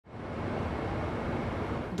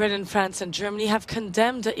Britain, France and Germany have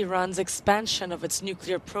condemned Iran's expansion of its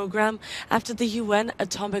nuclear program after the UN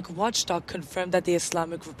atomic watchdog confirmed that the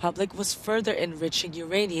Islamic Republic was further enriching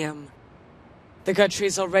uranium. The country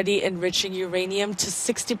is already enriching uranium to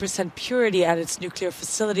 60% purity at its nuclear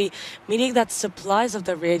facility, meaning that supplies of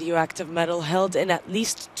the radioactive metal held in at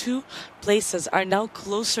least 2 places are now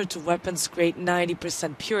closer to weapons-grade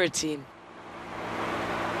 90% purity.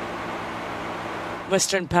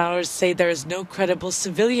 Western powers say there is no credible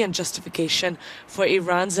civilian justification for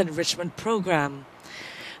Iran's enrichment program.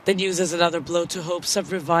 The news is another blow to hopes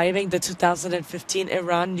of reviving the 2015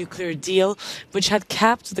 Iran nuclear deal, which had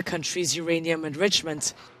capped the country's uranium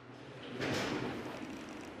enrichment.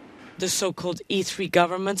 The so-called E3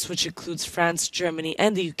 governments, which includes France, Germany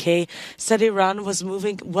and the UK, said Iran was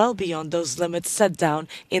moving well beyond those limits set down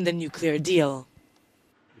in the nuclear deal.